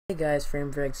Hey guys,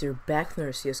 FrameVrex here, back with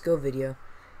another CSGO video,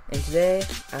 and today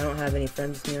I don't have any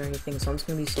friends with me or anything, so I'm just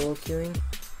going to be solo queuing,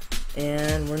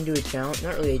 and we're going to do a challenge,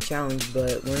 not really a challenge,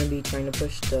 but we're going to be trying to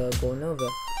push the Gold Nova.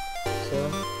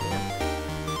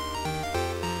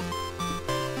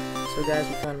 So guys,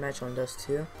 we found a match on Dust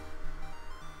 2,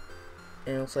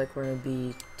 and it looks like we're going to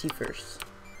be T first.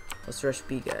 Let's rush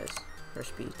B, guys.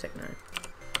 Rush B, Tech 9.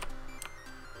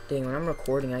 Dang, when I'm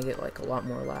recording, I get like a lot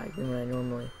more lag than when I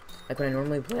normally. Like when I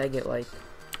normally play, I get like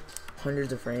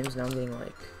hundreds of frames. Now I'm getting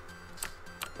like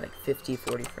 50,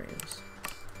 40 frames.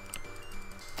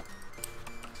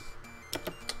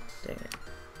 Dang it.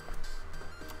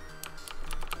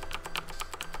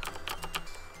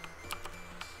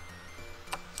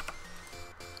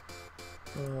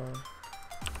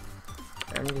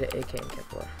 I'm gonna get an AK and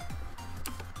Kepler.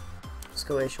 Let's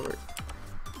go A short.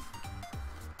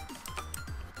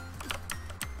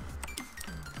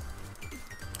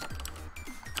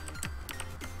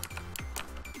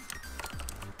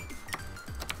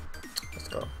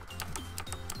 Go.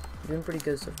 Doing pretty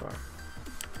good so far.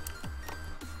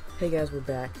 Hey guys, we're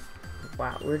back.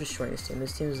 Wow, we're destroying this team.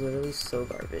 This team is literally so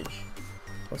garbage.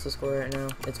 What's the score right now?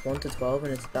 It's 1-12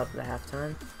 and it's about the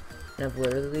halftime. And I've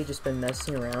literally just been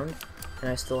messing around and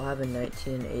I still have a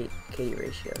 19-8 KD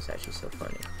ratio. It's actually so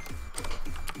funny.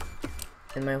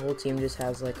 And my whole team just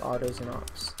has like autos and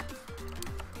ops.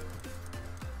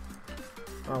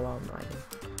 Oh wow, I'm lagging.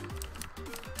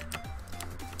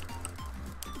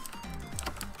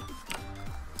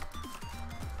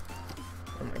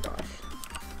 Oh my gosh.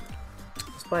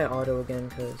 Let's buy auto again,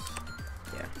 because,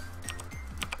 yeah.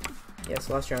 Yeah, it's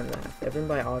the last round and a half. Everyone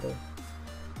buy auto.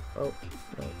 Oh,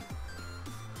 no.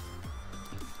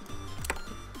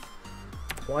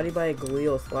 Why did he buy a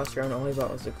Galil? It's the last round, all he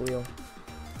bought was a Galil.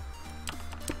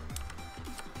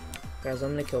 Guys,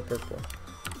 I'm gonna kill Purple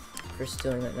for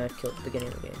stealing that knife kill at the beginning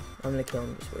of the game. I'm gonna kill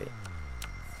him, just wait.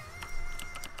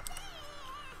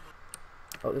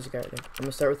 Oh, there's a guy right there. I'm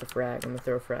gonna start with a frag. I'm gonna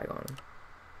throw a frag on him.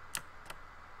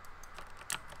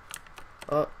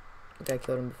 Oh, I think I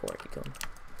killed him before I could kill him.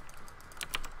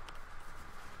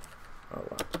 Oh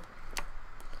wow.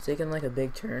 It's taking like a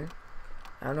big turn.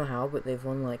 I don't know how, but they've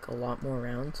won like a lot more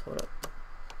rounds. Hold up.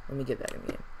 Let me get back in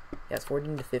the game. Yeah, it's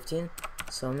 14-15.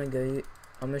 So I'm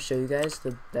gonna show you guys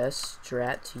the best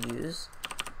strat to use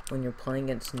when you're playing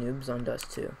against noobs on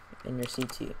Dust 2 in your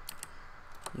CT.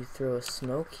 You throw a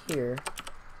smoke here.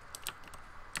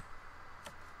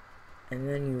 And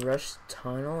then you rush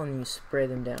tunnel and you spray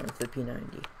them down with the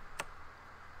P90.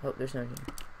 Oh, there's none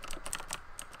here.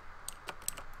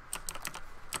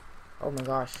 Oh my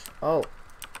gosh. Oh.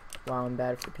 Wow, I'm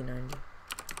bad for P90.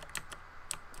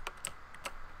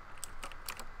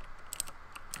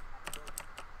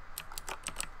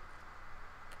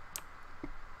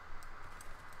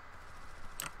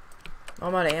 Oh,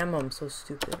 I'm out of ammo. I'm so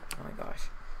stupid. Oh my gosh.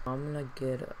 I'm gonna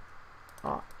get a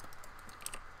op.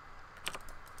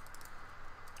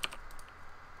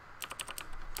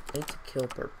 I need to kill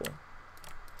Purple.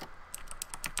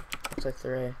 Looks like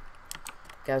they're A.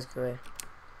 Guys, go A.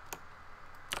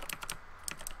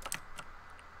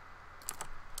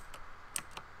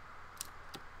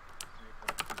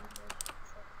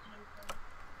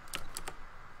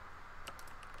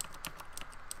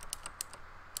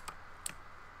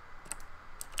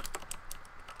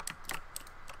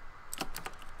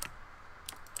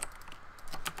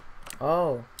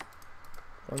 Oh.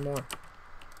 One more.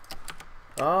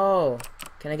 Oh,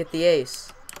 can I get the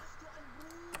ace?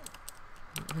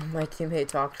 My teammate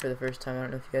talked for the first time. I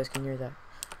don't know if you guys can hear that.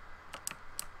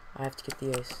 I have to get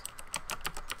the ace.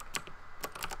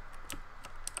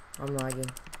 I'm lagging.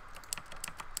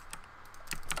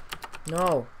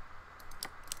 No.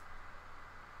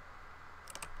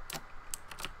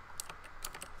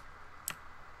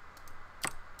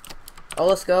 Oh,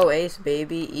 let's go, ace,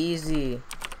 baby. Easy.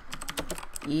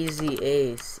 Easy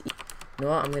ace. You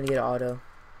know what? I'm gonna get auto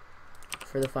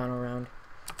for the final round.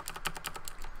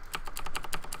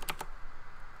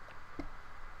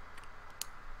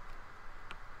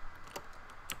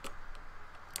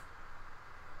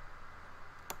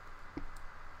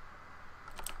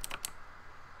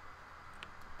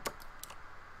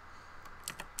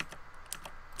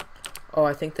 Oh,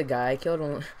 I think the guy I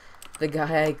killed, the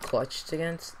guy I clutched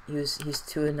against, he's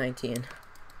 2-19.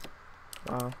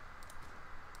 Wow.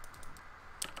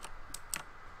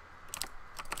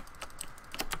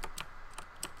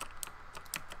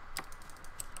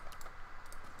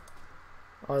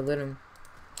 Oh, I lit him.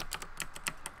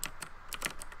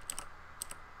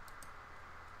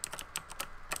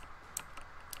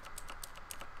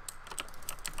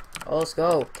 Oh, let's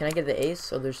go. Can I get the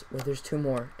ace? Oh, there's two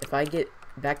more. If I get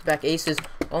back-to-back aces.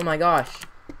 Oh my gosh.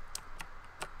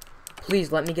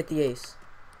 Please, let me get the ace.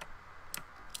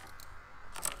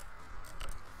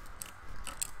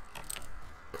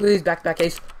 Please, back-to-back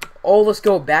ace. Oh, let's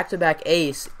go. Back-to-back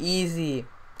ace. Easy.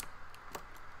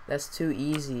 That's too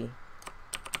easy.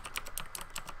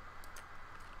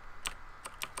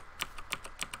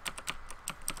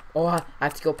 Oh, I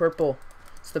have to go purple.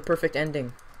 It's the perfect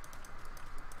ending.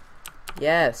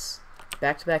 Yes.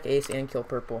 Back-to-back ace and kill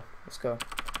purple. Let's go.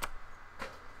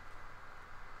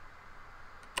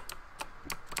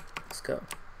 Let's go.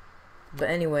 But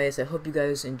anyways, I hope you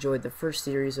guys enjoyed the first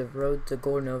series of Road to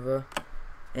Gold Nova.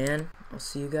 And I'll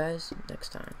see you guys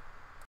next time.